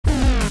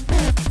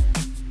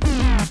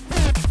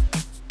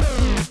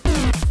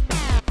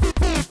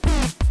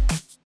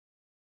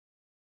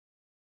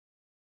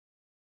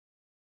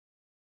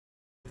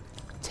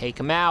Take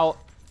him out.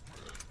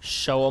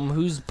 Show him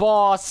who's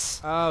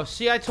boss. Oh,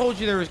 see, I told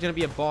you there was gonna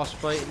be a boss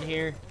fight in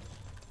here.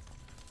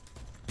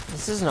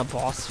 This isn't a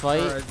boss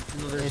fight.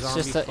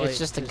 It's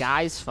just a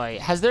guy's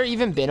fight. Has there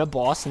even been a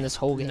boss in this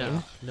whole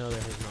game? No,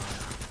 there has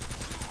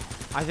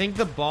not. I think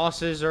the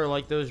bosses are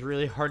like those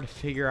really hard to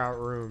figure out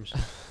rooms.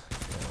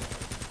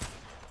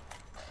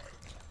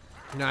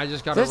 No, I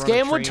just got. This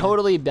game would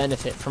totally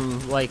benefit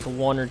from like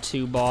 1 or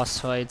 2 boss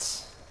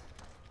fights.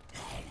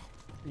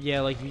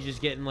 Yeah, like you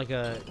just get in like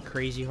a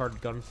crazy hard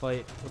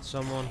gunfight with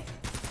someone.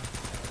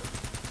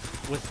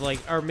 With like,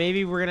 or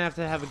maybe we're gonna have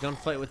to have a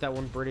gunfight with that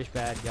one British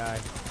bad guy,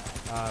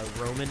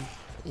 Roman.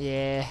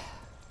 Yeah.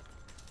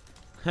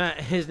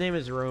 His name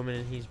is Roman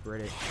and he's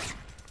British.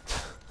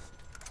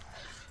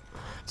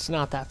 It's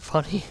not that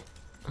funny.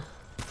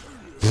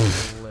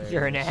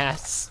 You're an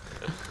ass.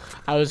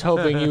 I was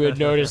hoping you would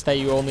notice that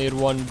you only had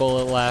 1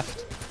 bullet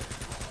left.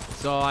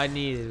 That's all I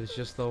needed, was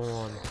just the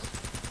one.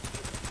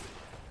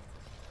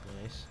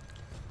 Nice.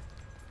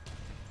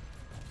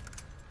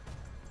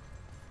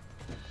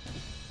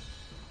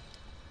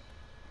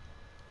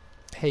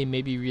 Hey,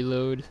 maybe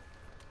reload.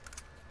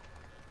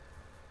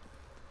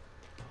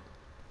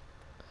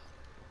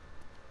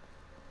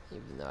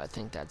 Even though I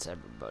think that's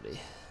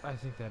everybody. I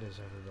think that is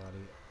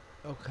everybody.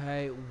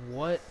 Okay,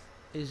 what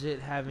is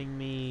it having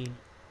me...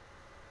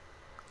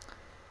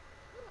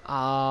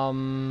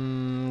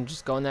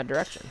 Just go in that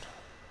direction.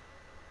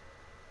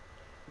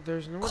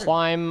 There's no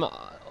climb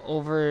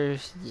over.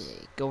 Yeah,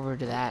 go over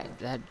to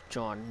that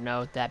John.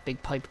 No, that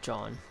big pipe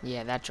John.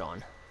 Yeah, that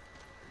John.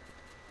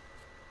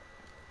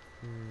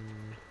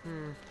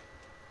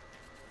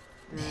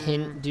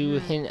 Hint. Do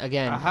hint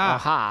again. Aha.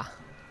 Aha.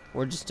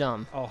 We're just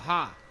dumb. Oh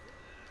ha.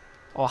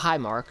 Oh hi,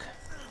 Mark.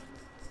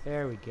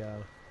 There we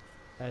go.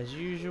 As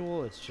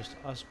usual, it's just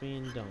us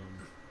being dumb.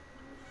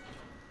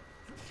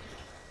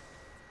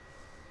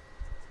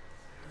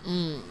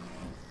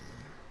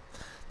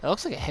 That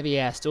looks like a heavy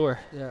ass door.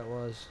 Yeah, it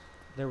was.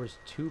 There was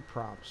 2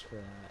 props for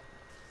that.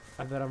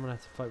 I bet I'm gonna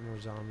have to fight more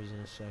zombies in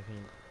a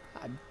second.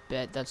 I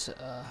bet that's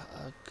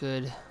a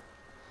good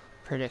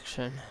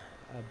prediction.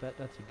 I bet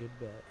that's a good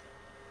bet.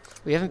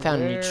 We haven't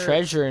found any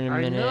treasure in a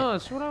minute. I know,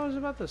 that's what I was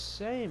about to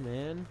say,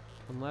 man.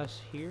 Unless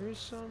here's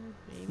some,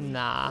 maybe?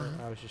 Nah.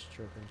 I was just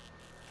tripping.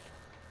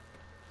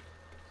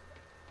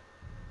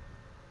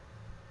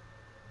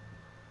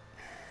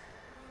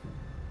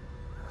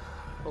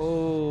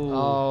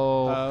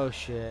 Oh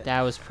shit.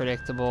 That was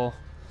predictable.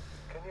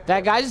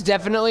 That guy's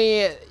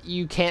definitely,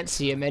 you can't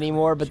see him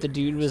anymore, but the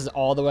dude was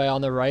all the way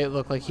on the right.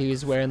 Looked like he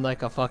was wearing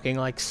like a fucking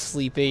like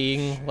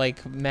sleeping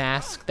like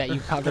mask that you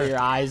cover your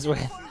eyes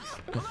with.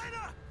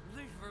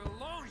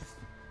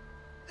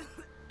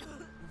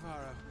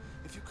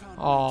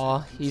 Aw,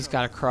 he's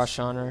got a crush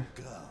on her.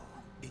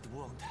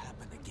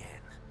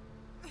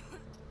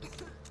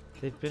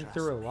 They've been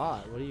through a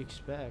lot. What do you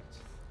expect?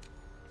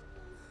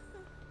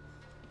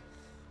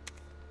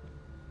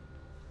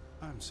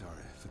 I'm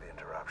sorry for the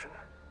interruption.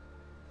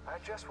 I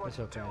just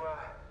wanted to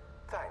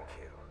thank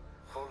you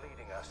for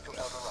leading us to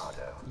El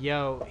Dorado.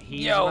 Yo,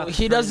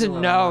 he doesn't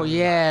know.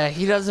 Yeah,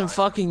 he doesn't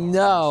fucking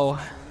know.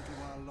 For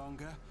a little while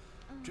longer,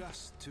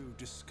 just to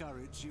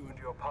discourage you and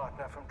your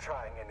partner from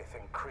trying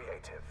anything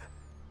creative.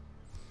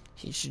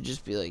 He should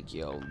just be like,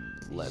 yo,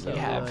 let me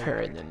have her,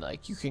 and then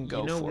like you can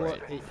go for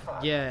it.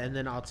 Yeah, and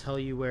then I'll tell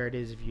you where it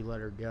is if you let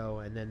her go,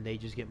 and then they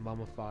just get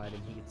mummified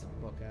and he gets the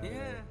fuck out of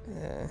there.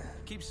 Yeah.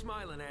 Keep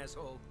smiling,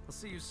 asshole. I'll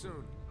see you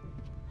soon.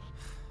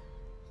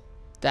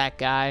 That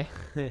guy.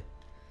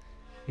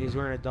 He's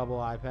wearing a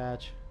double eye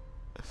patch.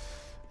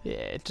 Yeah,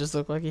 it just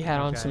looked like he had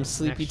on some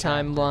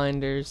Sleepytime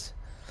blinders.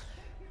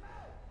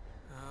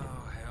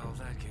 Oh, hell,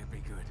 that can't be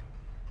good.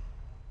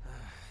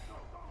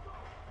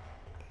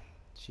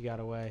 She got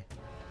away.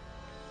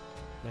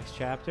 Next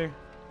chapter?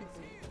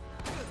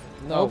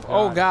 Nope.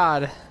 Oh,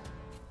 God.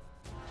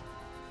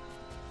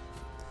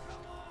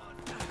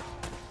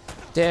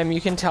 Damn,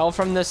 you can tell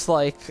from this,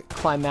 like,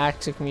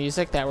 climactic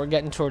music that we're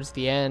getting towards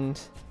the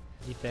end.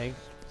 You think?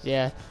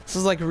 Yeah. This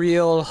is, like,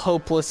 real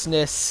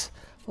hopelessness.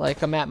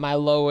 Like, I'm at my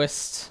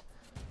lowest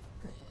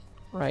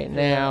right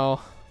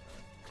now.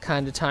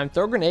 Kind of time.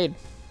 Throw a grenade.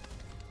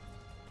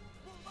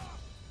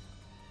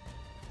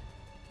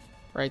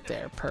 Right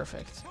there.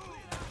 Perfect.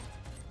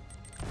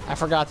 I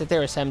forgot that they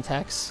were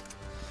Semtex.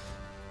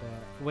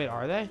 Wait,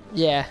 are they?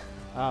 Yeah.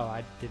 Oh,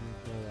 I didn't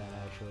know that,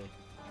 actually.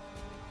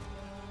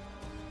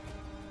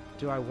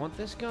 Do I want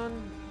this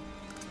gun?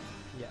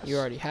 Yes. You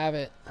already have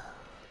it.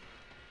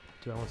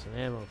 Do I want some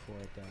ammo for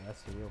it, though?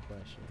 That's the real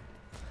question.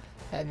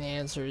 And the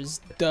answer is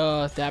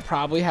duh. That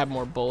probably had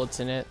more bullets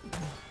in it.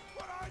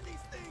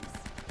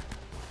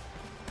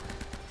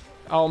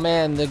 Oh,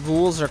 man. The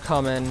ghouls are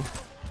coming.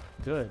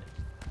 Good.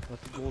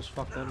 Let the ghouls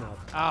fuck them up.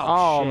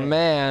 Oh, shit.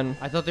 Man.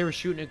 I thought they were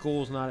shooting at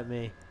ghouls, not at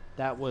me.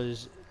 That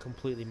was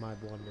completely my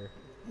blunder.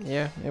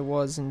 Yeah, it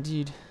was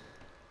indeed.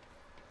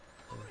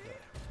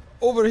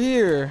 Over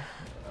here.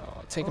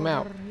 Oh, take him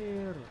out.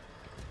 Here.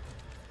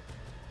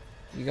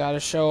 You gotta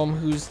show him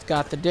who's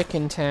got the dick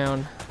in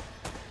town.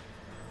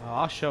 Oh,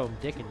 I'll show him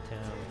dick in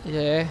town.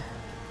 Yeah.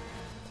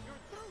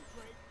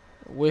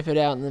 whip it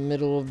out in the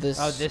middle of this.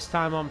 Oh, this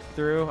time I'm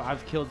through.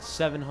 I've killed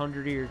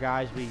 700 of your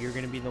guys, but you're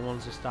gonna be the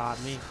ones to stop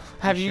me.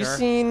 Have you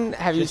seen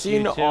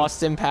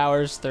Austin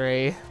Powers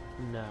 3?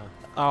 No.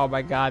 Oh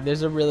my God,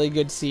 there's a really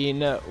good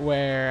scene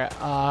where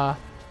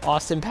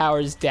Austin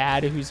Powers'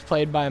 dad, who's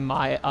played by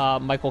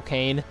Michael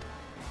Caine,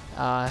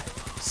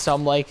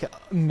 some like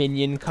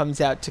minion comes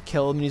out to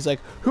kill him, and he's like,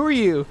 "Who are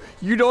you?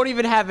 You don't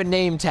even have a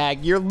name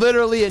tag. You're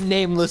literally a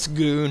nameless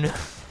goon."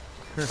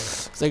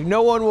 It's like,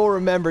 no one will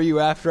remember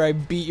you after I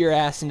beat your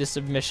ass into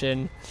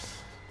submission.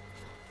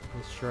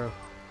 That's true.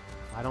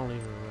 I don't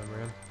even remember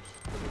him.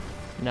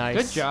 Nice.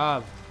 Good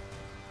job.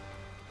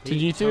 Did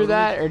you throw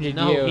that, or did you?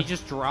 No, he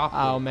just dropped it.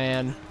 Oh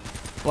man,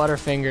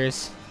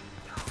 Butterfingers.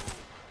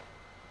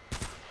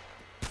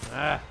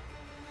 Ah.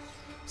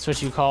 That's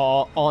what you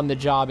call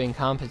on-the-job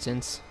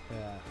incompetence.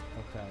 Yeah.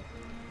 Okay.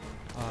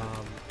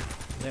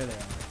 There they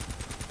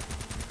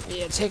are.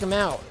 Yeah, take them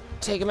out.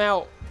 Take them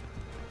out.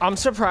 I'm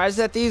surprised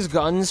that these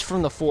guns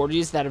from the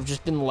 40s that have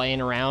just been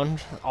laying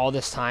around all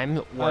this time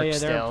work Oh yeah, they're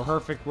still. in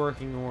perfect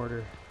working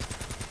order.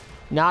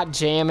 Not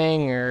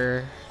jamming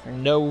or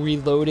no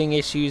reloading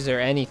issues or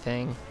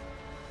anything.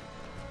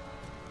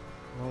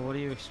 Well, what do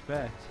you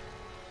expect?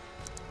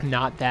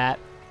 Not that.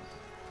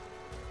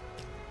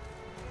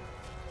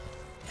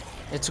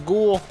 It's a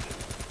ghoul.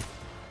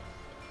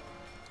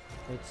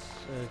 It's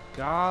a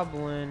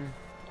goblin.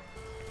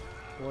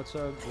 What's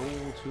a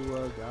ghoul to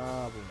a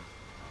goblin?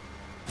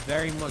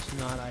 Very much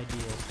not ideal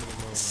for the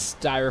moment.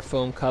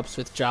 Styrofoam cups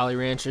with Jolly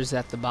Ranchers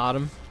at the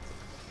bottom.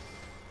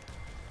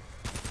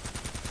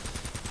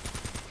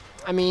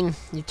 I mean,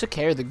 you took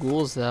care of the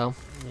ghouls, though.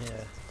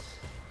 Yeah.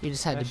 You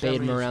just had to Actually, bait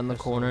them I'm around the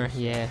using corner.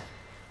 pistols. Yeah.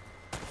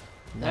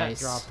 Nice.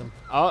 That dropped him.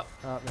 Oh,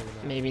 Oh, maybe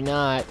not. maybe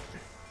not.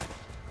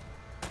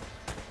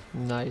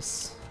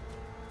 Nice.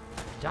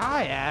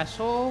 Die,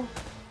 asshole!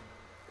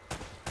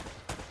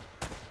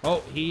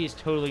 Oh, he's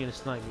totally gonna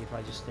snipe me if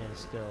I just stand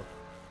still.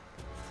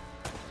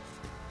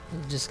 You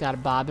just gotta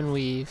bob and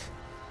weave.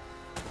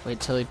 Wait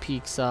till he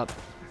peeks up.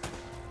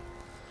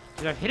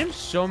 Dude, I've hit him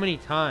so many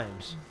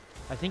times.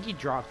 I think he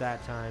dropped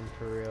that time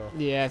for real.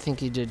 Yeah, I think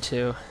he did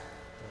too.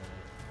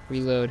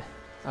 Reload.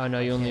 Oh no,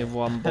 you only have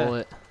one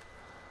bullet.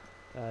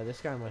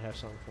 This guy might have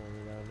something for me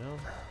though, no?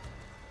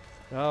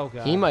 Oh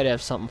god. He might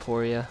have something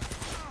for you.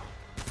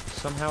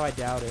 Somehow I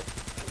doubt it.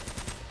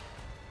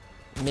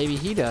 Maybe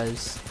he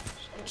does.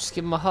 Just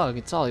give him a hug.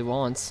 It's all he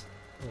wants.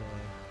 Yeah.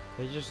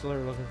 They just are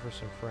looking for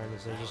some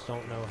friends. They just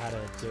don't know how to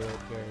do it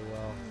very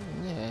well.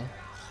 Yeah.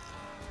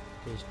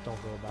 They just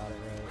don't go about it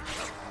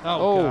right.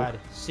 Oh god.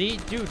 See,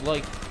 dude,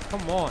 like,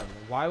 come on.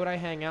 Why would I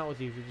hang out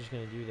with you if you're just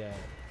gonna do that?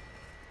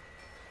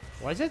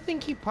 Why does that thing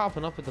keep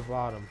popping up at the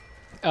bottom?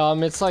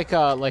 It's like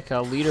a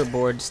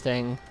leaderboards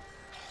thing.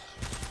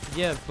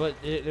 Yeah, but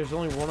there's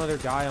only one other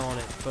guy on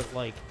it, but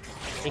like,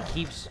 it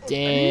keeps...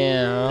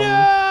 Damn.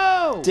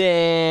 No!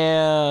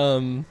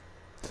 Damn.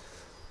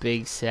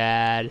 Big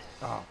sad.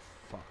 Oh,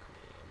 fuck me.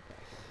 I'm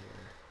back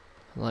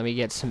in here. Let me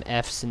get some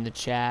F's in the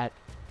chat.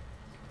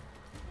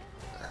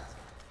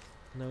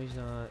 No, he's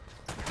not.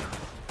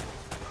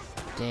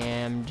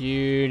 Damn,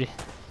 dude.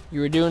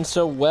 You were doing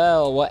so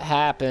well. What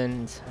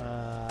happened?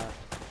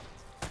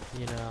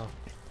 You know,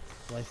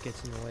 life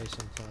gets in the way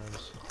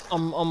sometimes.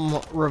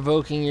 I'm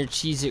revoking your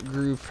Cheez-It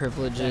Groove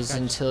privileges That guy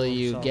just until blew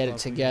you himself get it up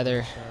together.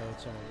 again, so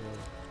it's all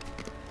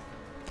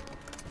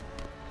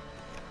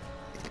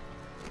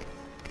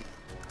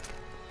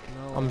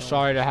good. No, I'm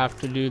sorry to have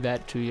to do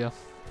that to you.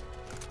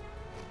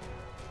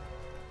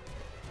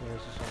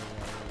 Where's this other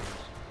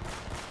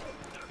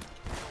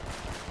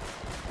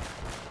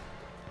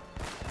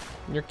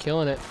guy? You're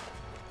killing it.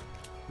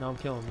 No, I'm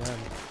killing them.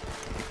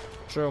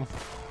 True.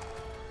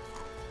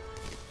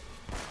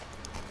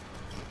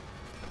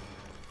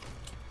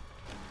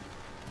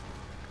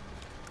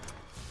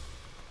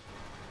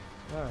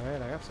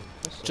 Alright, I got some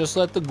pistols. Just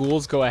let the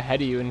ghouls go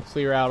ahead of you and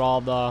clear out all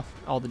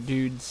the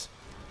dudes.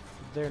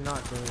 They're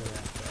not doing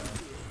that, though.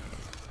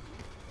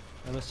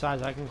 And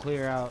besides, I can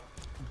clear out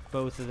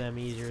both of them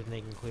easier than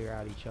they can clear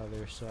out each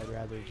other, so I'd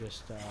rather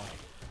just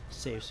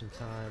save some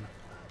time.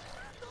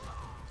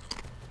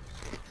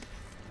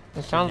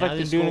 It sounds Now like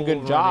you're this doing a ghoul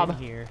good will run in job.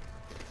 here.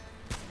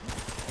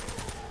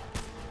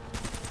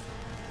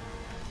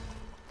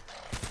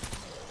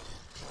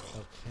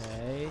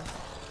 Okay.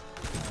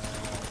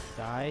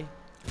 Die.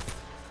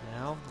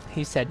 Now.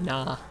 He said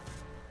nah.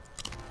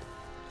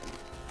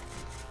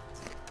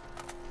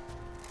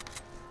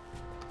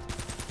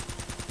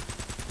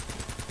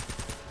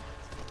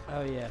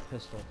 Oh yeah,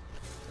 pistol.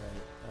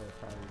 Right. That would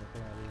probably work a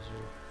lot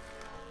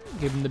easier.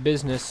 Give him the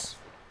business.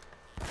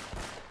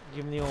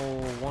 Give him the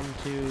old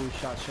 1-2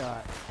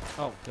 shot.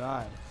 Oh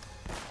god.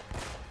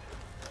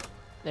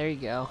 There you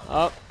go.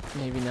 Oh,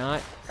 maybe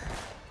not.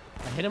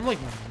 I hit him like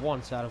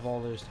once out of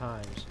all those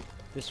times.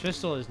 This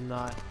pistol is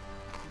not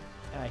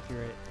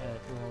accurate at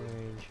long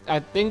range. I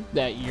think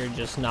that you're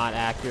just not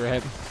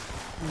accurate.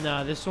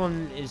 No, this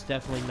one is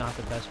definitely not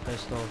the best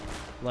pistol.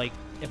 Like,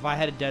 if I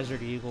had a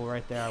Desert Eagle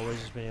right there, I would have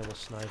just been able to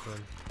snipe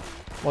him.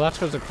 Well, that's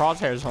because the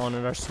crosshairs on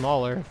it are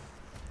smaller.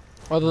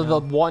 Although No.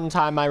 the one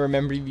time I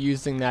remember you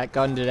using that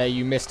gun today,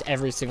 you missed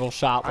every single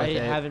shot with I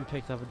it. haven't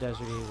picked up a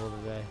Desert Eagle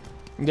today.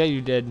 Yeah,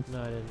 you did.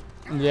 No, I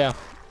didn't. Yeah.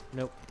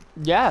 Nope.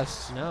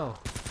 Yes. No.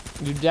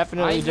 You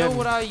definitely I did. know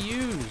what I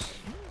use.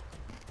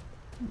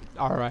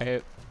 All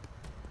right.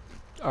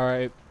 All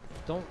right.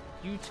 Don't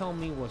you tell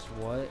me what's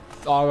what,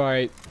 All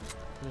right.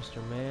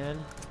 Mr. Man.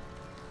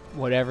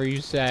 Whatever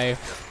you say.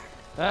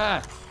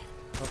 Ah!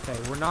 Okay,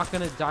 we're not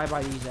gonna die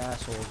by these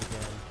assholes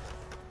again.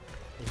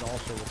 Is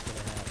also what's gonna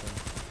happen.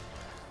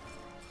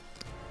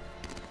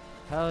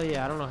 Hell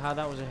yeah, I don't know how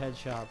that was a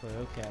headshot, but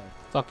okay.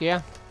 Fuck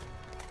yeah.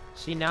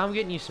 See, now I'm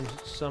getting you some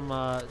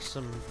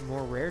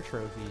more rare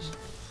trophies.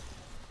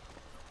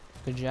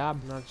 Good job.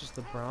 Not just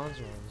the bronze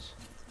ones.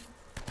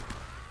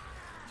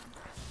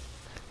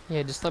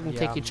 Yeah, just let them Yeah,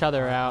 take each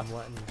other out. I'm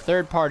letting,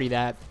 Third party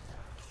that.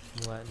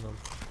 I'm letting them.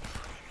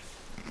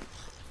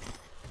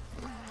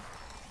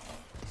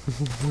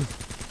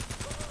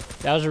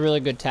 That was a really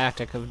good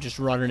tactic of just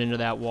running into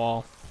that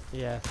wall.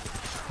 Yeah.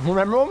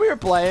 Remember when we were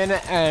playing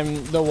and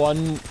the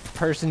one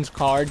person's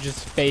car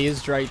just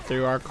phased right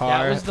through our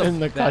car was the in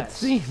the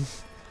best.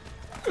 cutscene?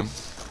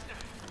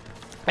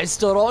 I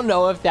still don't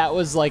know if that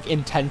was like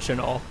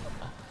intentional.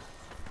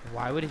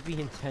 Why would it be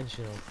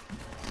intentional?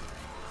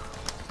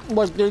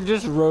 Like they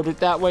just wrote it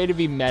that way to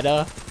be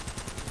meta.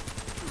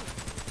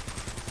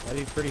 That'd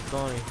be pretty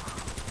funny.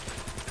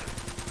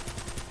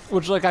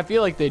 Which like I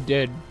feel like they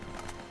did.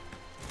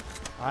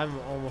 I'm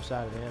almost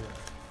out of ammo.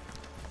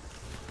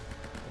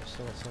 I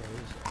still got some of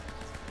these.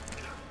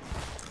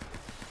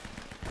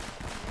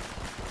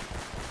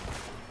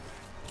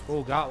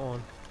 Oh, got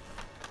one.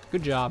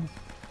 Good job.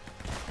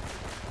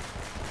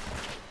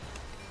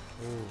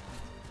 Oh.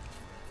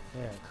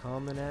 Yeah,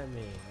 coming at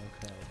me.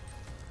 Okay.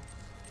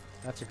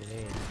 That's a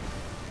grenade.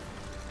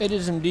 It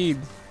is indeed.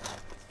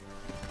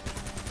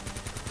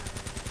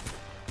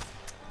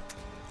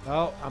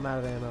 Oh, I'm out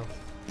of ammo.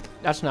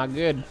 That's not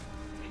good.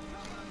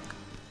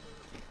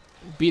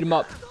 Beat him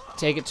up.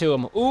 Take it to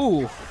him.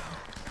 Ooh.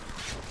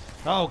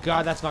 Oh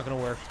god, that's not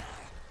gonna work.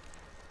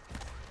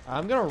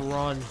 I'm gonna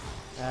run,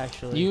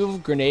 actually. You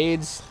have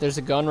grenades. There's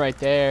a gun right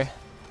there.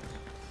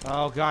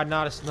 Oh god,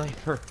 not a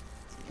sniper.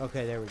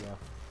 Okay, there we go.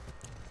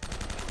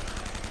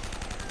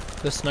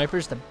 The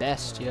sniper's the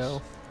best, Nice.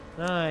 yo.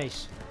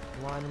 Nice.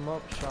 Line him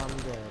up, shot him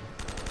dead.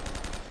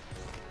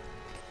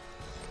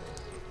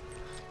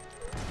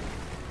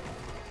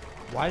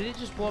 Why did it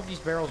just blow up these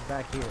barrels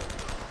back here?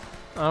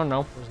 I don't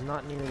know. It was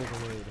not near the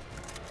grenade.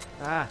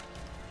 Ah.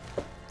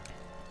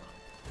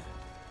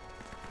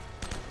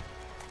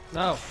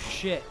 No,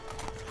 shit.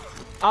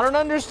 I don't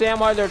understand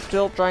why they're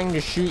still trying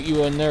to shoot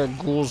you and there are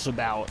ghouls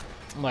about.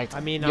 Like, I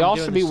mean, y'all I'm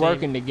doing should the be same-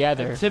 working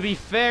together. To be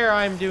fair,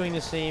 I'm doing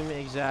the same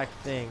exact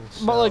thing.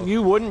 So. But like,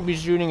 you wouldn't be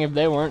shooting if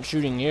they weren't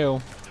shooting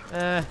you.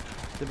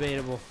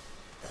 Debatable.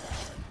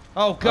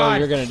 Oh god. Oh,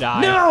 you're gonna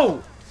die.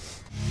 No!